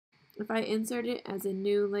If I insert it as a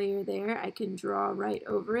new layer there, I can draw right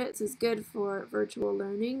over it. This is good for virtual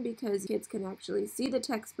learning because kids can actually see the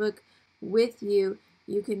textbook with you.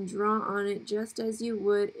 You can draw on it just as you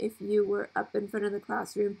would if you were up in front of the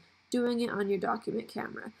classroom doing it on your document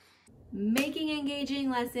camera. Making engaging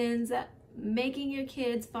lessons, making your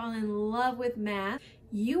kids fall in love with math.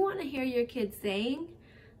 You want to hear your kids saying,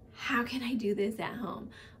 how can I do this at home?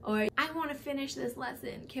 Or I want to finish this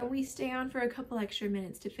lesson. Can we stay on for a couple extra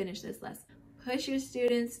minutes to finish this lesson? Push your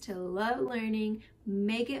students to love learning,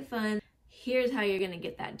 make it fun. Here's how you're going to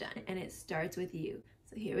get that done. And it starts with you.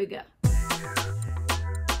 So here we go.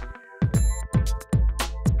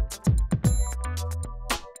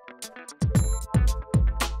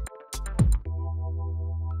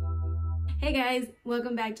 Hey guys,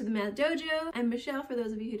 welcome back to the Math Dojo. I'm Michelle, for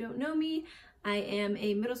those of you who don't know me. I am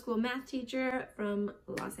a middle school math teacher from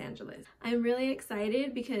Los Angeles. I'm really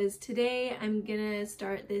excited because today I'm gonna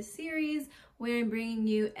start this series where I'm bringing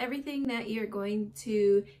you everything that you're going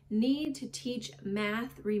to need to teach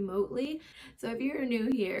math remotely. So if you're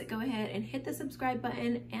new here, go ahead and hit the subscribe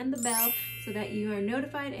button and the bell so that you are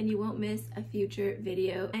notified and you won't miss a future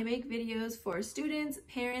video. I make videos for students,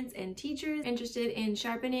 parents, and teachers interested in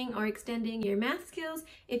sharpening or extending your math skills.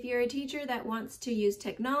 If you're a teacher that wants to use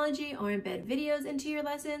technology or embed videos into your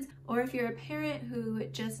lessons, or if you're a parent who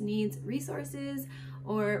just needs resources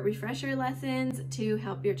or refresher lessons to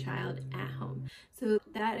help your child at home. So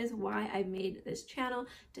that is why I made this channel,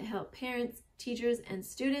 to help parents, teachers, and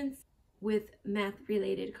students with math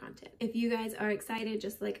related content. If you guys are excited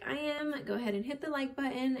just like I am, go ahead and hit the like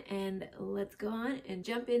button and let's go on and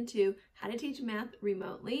jump into how to teach math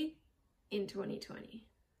remotely in 2020.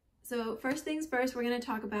 So first things first, we're going to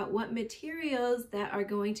talk about what materials that are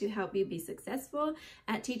going to help you be successful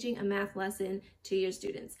at teaching a math lesson to your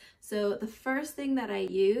students. So the first thing that I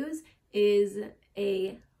use is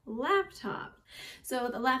a laptop. So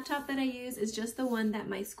the laptop that I use is just the one that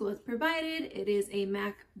my school has provided. It is a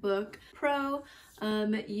MacBook Pro.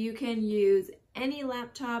 You can use any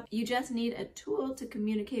laptop. You just need a tool to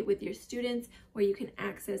communicate with your students where you can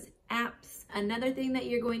access apps. Another thing that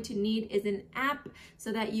you're going to need is an app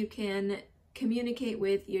so that you can communicate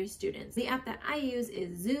with your students. The app that I use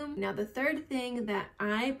is Zoom. Now the third thing that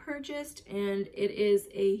I purchased, and it is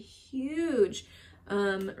a huge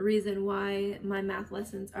reason why my math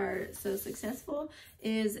lessons are so successful,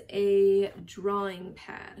 is a drawing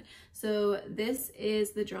pad. So this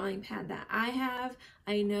is the drawing pad that I have.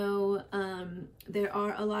 I know there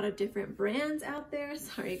are a lot of different brands out there.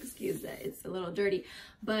 Sorry, excuse that, it's a little dirty.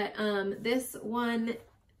 But this one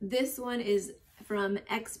is from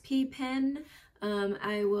XP Pen.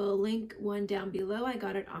 I will link one down below. I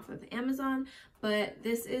got it off of Amazon, but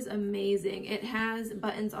this is amazing. It has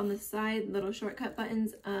buttons on the side, little shortcut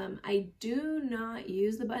buttons. I do not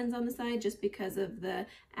use the buttons on the side just because of the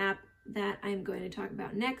app that I'm going to talk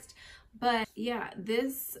about next. But yeah,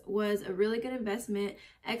 this was a really good investment.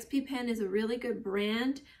 XP Pen is a really good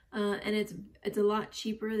brand, and it's a lot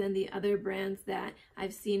cheaper than the other brands that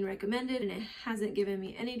I've seen recommended, and it hasn't given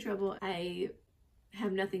me any trouble. I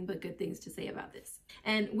have nothing but good things to say about this.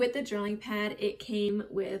 And with the drawing pad, it came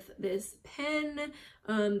with this pen.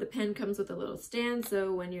 The pen comes with a little stand,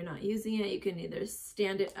 so when you're not using it, you can either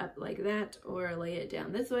stand it up like that or lay it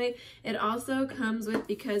down this way. It also comes with,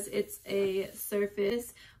 because it's a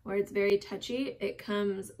surface where it's very touchy, it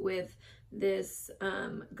comes with this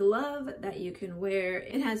glove that you can wear.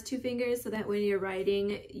 It has 2 fingers so that when you're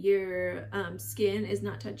writing, your skin is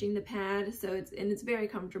not touching the pad, so it's very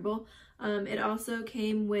comfortable. It also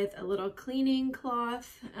came with a little cleaning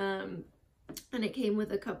cloth, and it came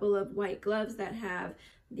with a couple of white gloves that have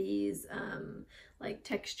these like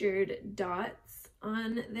textured dots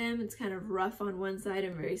on them. It's kind of rough on one side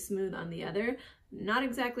and very smooth on the other. Not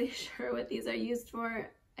exactly sure what these are used for.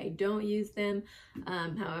 I don't use them.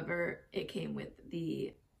 However, it came with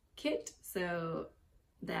the kit, so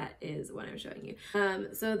that is what I'm showing you.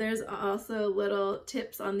 So there's also little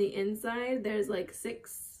tips on the inside. There's like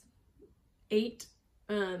 8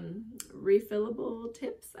 refillable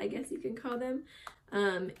tips, I guess you can call them,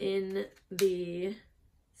 in the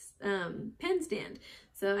pen stand.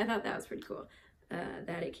 So I thought that was pretty cool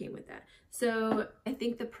that it came with that. So I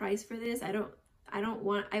think the price for this, I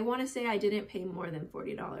want to say I didn't pay more than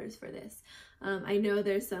 $40 for this. I know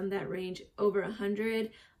there's some that range over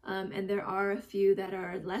 $100, and there are a few that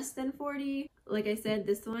are less than $40. Like I said,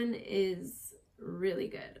 this one is really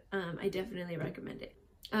good. I definitely recommend it.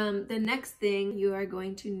 The next thing, you are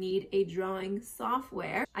going to need a drawing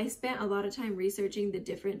software. I spent a lot of time researching the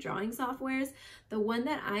different drawing softwares. The one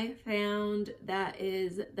that I found that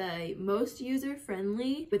is the most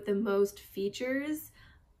user-friendly with the most features,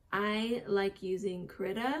 I like using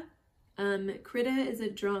KRITA. KRITA is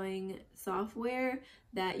a drawing software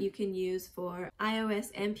that you can use for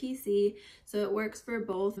iOS and PC, so it works for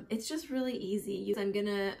both. It's just really easy. I'm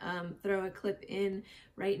gonna throw a clip in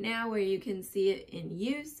right now where you can see it in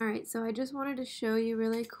use. All right, so I just wanted to show you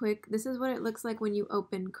really quick. This is what it looks like when you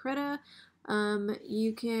open KRITA.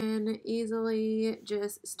 You can easily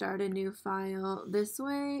just start a new file this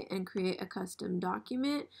way and create a custom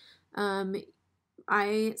document.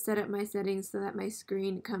 I set up my settings so that my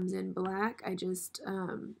screen comes in black. I just,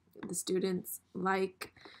 the students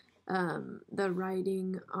like the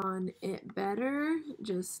writing on it better,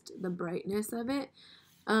 just the brightness of it.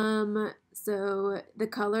 So the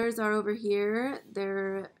colors are over here.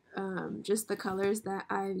 They're just the colors that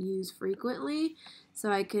I use frequently,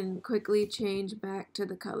 so I can quickly change back to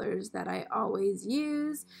the colors that I always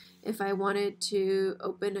use. If I wanted to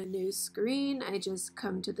open a new screen, I just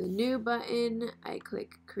come to the new button, I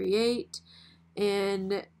click create,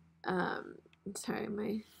 and sorry,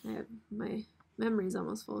 my memory's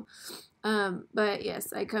almost full. But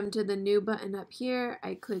yes, I come to the new button up here,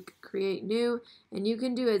 I click create new, and you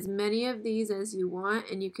can do as many of these as you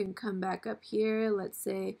want, and you can come back up here. Let's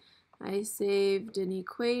say I saved an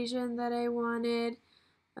equation that I wanted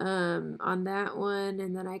on that one,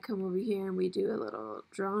 and then I come over here and we do a little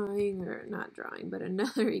drawing, or not drawing, but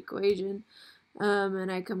another equation,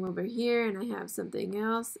 and I come over here and I have something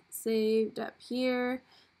else saved up here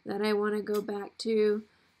that I want to go back to.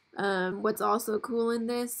 What's also cool in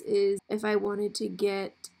this is if I wanted to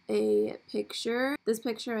get a picture, this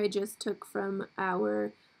picture I just took from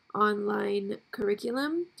our online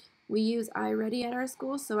curriculum. We use iReady at our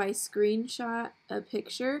school, so I screenshot a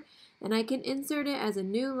picture and I can insert it as a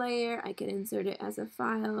new layer, I can insert it as a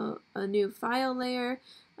file, a new file layer.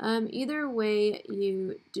 Either way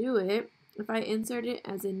you do it, if I insert it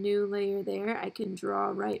as a new layer there, I can draw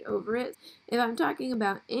right over it. If I'm talking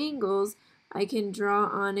about angles, I can draw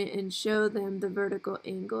on it and show them the vertical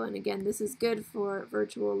angle. And again, this is good for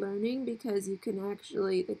virtual learning because you can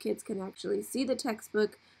actually, the kids can actually see the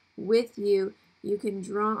textbook with you. You can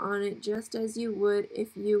draw on it just as you would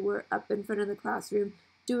if you were up in front of the classroom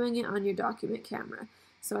doing it on your document camera.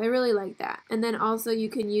 So I really like that. And then also you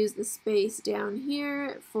can use the space down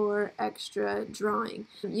here for extra drawing.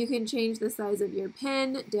 You can change the size of your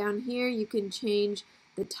pen. Down here you can change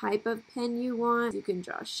the type of pen you want. You can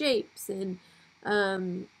draw shapes, and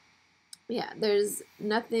yeah, there's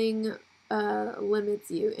nothing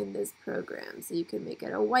limits you in this program. So you can make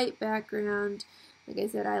it a white background. Like I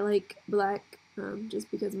said, I like black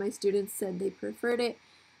just because my students said they preferred it.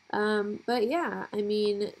 But yeah, I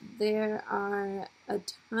mean, there are a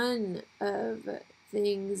ton of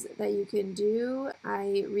things that you can do.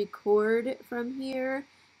 I record from here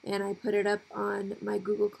and I put it up on my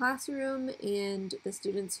Google Classroom, and the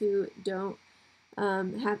students who don't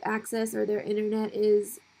have access or their internet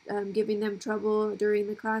is giving them trouble during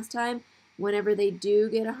the class time, whenever they do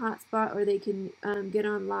get a hotspot or they can get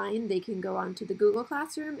online, they can go onto the Google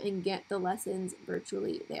Classroom and get the lessons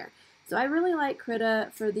virtually there. So I really like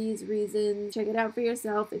KRITA for these reasons. Check it out for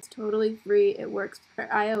yourself. It's totally free. It works for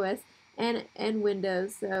iOS and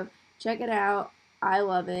Windows. So check it out. I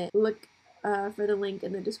love it. Look for the link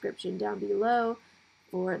in the description down below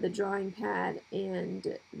for the drawing pad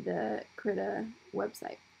and the KRITA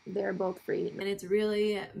website. They're both free. And it's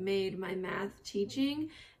really made my math teaching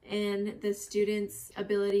and the students'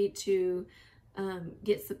 ability to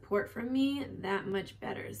get support from me that much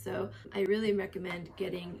better. So I really recommend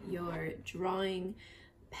getting your drawing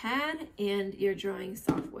pad and your drawing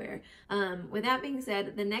software. With that being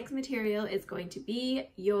said, the next material is going to be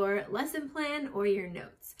your lesson plan or your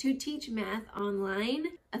notes. To teach math online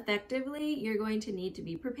effectively, you're going to need to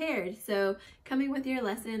be prepared. So coming with your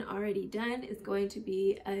lesson already done is going to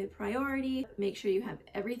be a priority. Make sure you have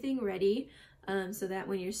everything ready so that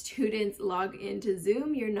when your students log into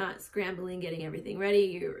Zoom, you're not scrambling getting everything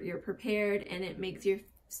ready. You're prepared, and it makes your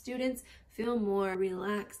students feel more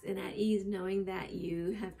relaxed and at ease knowing that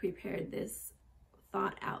you have prepared this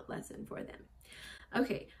thought out lesson for them.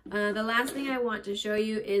 Okay, the last thing I want to show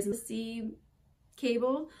you is the C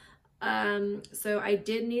cable. So I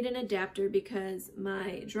did need an adapter because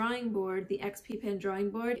my drawing board, the XP Pen drawing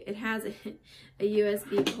board, it has a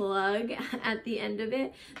USB plug at the end of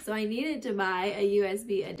it. So I needed to buy a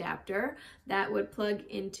USB adapter that would plug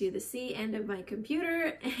into the C end of my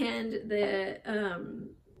computer, and the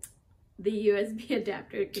USB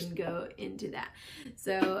adapter can go into that.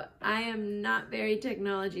 So I am not very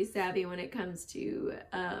technology savvy when it comes to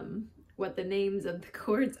what the names of the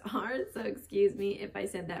cords are, so excuse me if I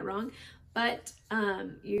said that wrong. but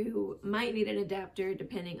you might need an adapter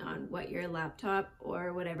depending on what your laptop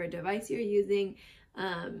or whatever device you're using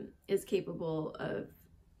is capable of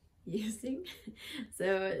using.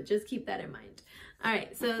 So just keep that in mind. All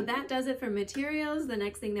right, so that does it for materials. The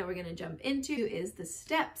next thing that we're going to jump into is the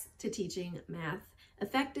steps to teaching math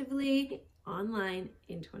effectively online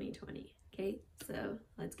in 2020. Okay, so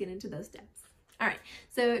let's get into those steps. All right,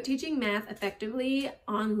 so teaching math effectively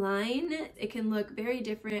online, it can look very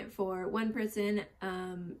different for one person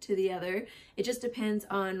to the other. It just depends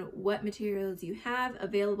on what materials you have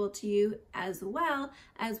available to you, as well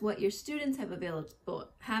as what your students have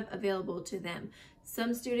available to them.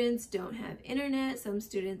 Some students don't have internet. Some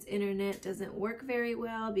students' internet doesn't work very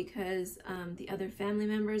well because the other family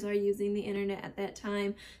members are using the internet at that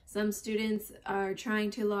time. Some students are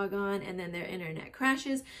trying to log on and then their internet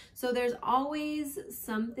crashes. So there's always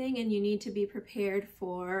something, and you need to be prepared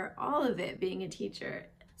for all of it being a teacher.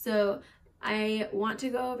 So I want to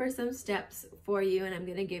go over some steps for you, and I'm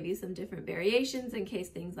going to give you some different variations in case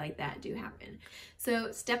things like that do happen.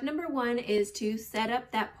 So step number one is to set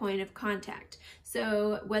up that point of contact.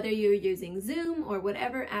 So whether you're using Zoom or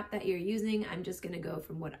whatever app that you're using, I'm just going to go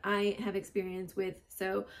from what I have experience with.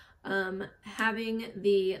 So having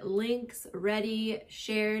the links ready,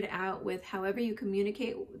 shared out with however you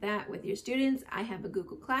communicate that with your students. I have a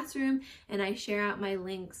Google Classroom, and I share out my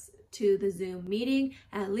links to the Zoom meeting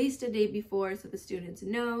at least a day before, so the students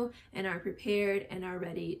know and are prepared and are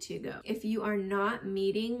ready to go. If you are not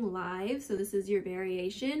meeting live, so this is your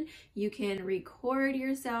variation, you can record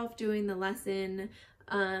yourself doing the lesson.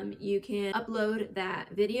 You can upload that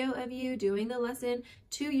video of you doing the lesson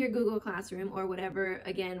to your Google Classroom or whatever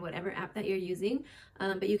app that you're using.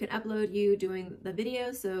 But you can upload you doing the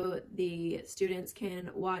video so the students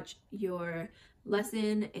can watch your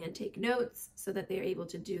lesson and take notes so that they're able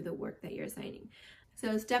to do the work that you're assigning.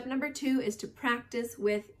 So step number two is to practice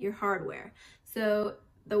with your hardware. So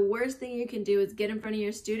the worst thing you can do is get in front of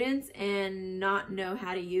your students and not know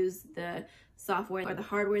how to use the software or the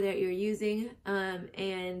hardware that you're using,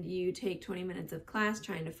 and you take 20 minutes of class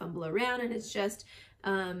trying to fumble around, and it's just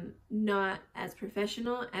not as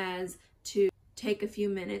professional as to take a few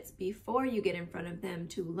minutes before you get in front of them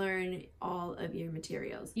to learn all of your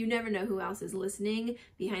materials. You never know who else is listening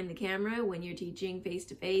behind the camera when you're teaching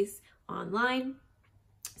face-to-face online.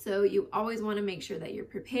 So you always want to make sure that you're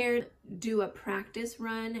prepared. Do a practice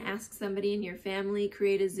run, ask somebody in your family,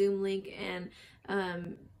 create a Zoom link,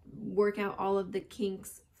 and work out all of the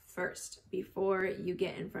kinks first before you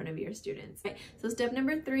get in front of your students. Okay, so step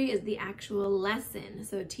number three is the actual lesson.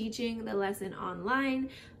 So teaching the lesson online,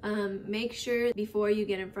 make sure before you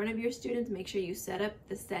get in front of your students, make sure you set up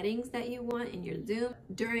the settings that you want in your Zoom.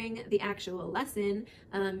 During the actual lesson,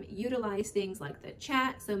 utilize things like the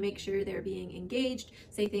chat, so make sure they're being engaged.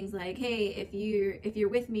 Say things like, hey, if you're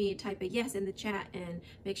with me, type a yes in the chat and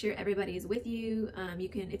make sure everybody is with you. You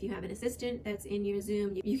can, if you have an assistant that's in your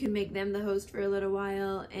Zoom, you can make them the host for a little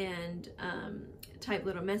while and type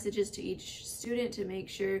little messages to each student to make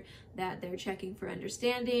sure that they're checking for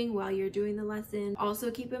understanding while you're doing the lesson.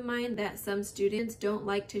 Also keep in mind that some students don't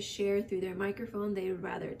like to share through their microphone. They would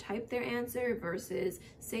rather type their answer versus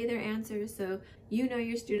say their answer. So you know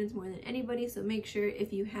your students more than anybody, so make sure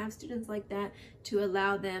if you have students like that to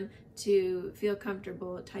allow them to feel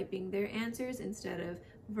comfortable typing their answers instead of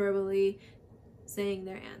verbally saying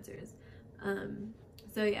their answers.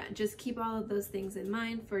 So yeah, just keep all of those things in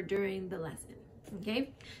mind for during the lesson. Okay,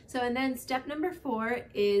 so and then step number four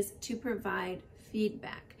is to provide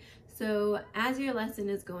feedback. So as your lesson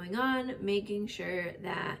is going on, making sure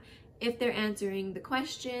that if they're answering the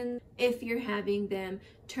question, if you're having them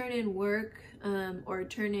turn in work or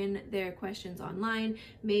turn in their questions online,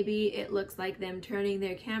 maybe it looks like them turning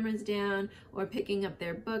their cameras down or picking up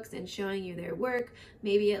their books and showing you their work.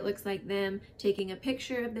 Maybe it looks like them taking a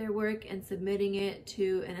picture of their work and submitting it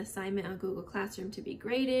to an assignment on Google Classroom to be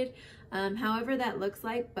graded. However that looks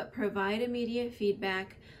like, but provide immediate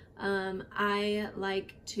feedback. I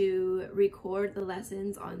like to record the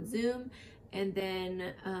lessons on Zoom and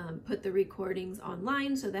then put the recordings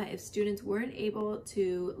online so that if students weren't able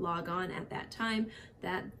to log on at that time,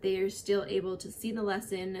 that they're still able to see the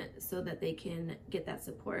lesson so that they can get that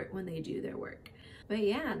support when they do their work. But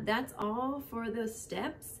yeah, that's all for those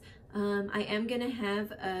steps. I am gonna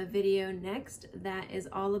have a video next that is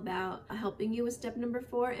all about helping you with step number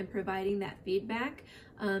four and providing that feedback.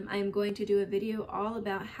 I'm going to do a video all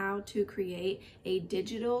about how to create a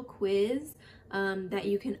digital quiz that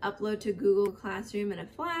you can upload to Google Classroom in a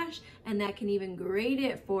flash, and that can even grade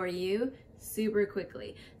it for you super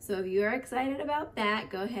quickly. So if you are excited about that,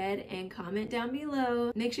 go ahead and comment down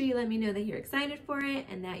below. Make sure you let me know that you're excited for it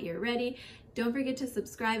and that you're ready. Don't forget to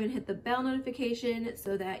subscribe and hit the bell notification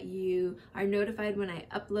so that you are notified when I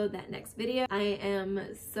upload that next video. I am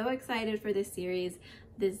so excited for this series,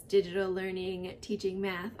 this digital learning, teaching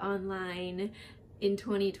math online in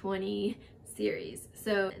 2020 series.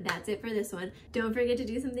 So that's it for this one. Don't forget to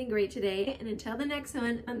do something great today, and until the next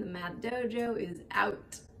one, the Math Dojo is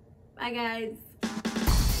out. Bye guys.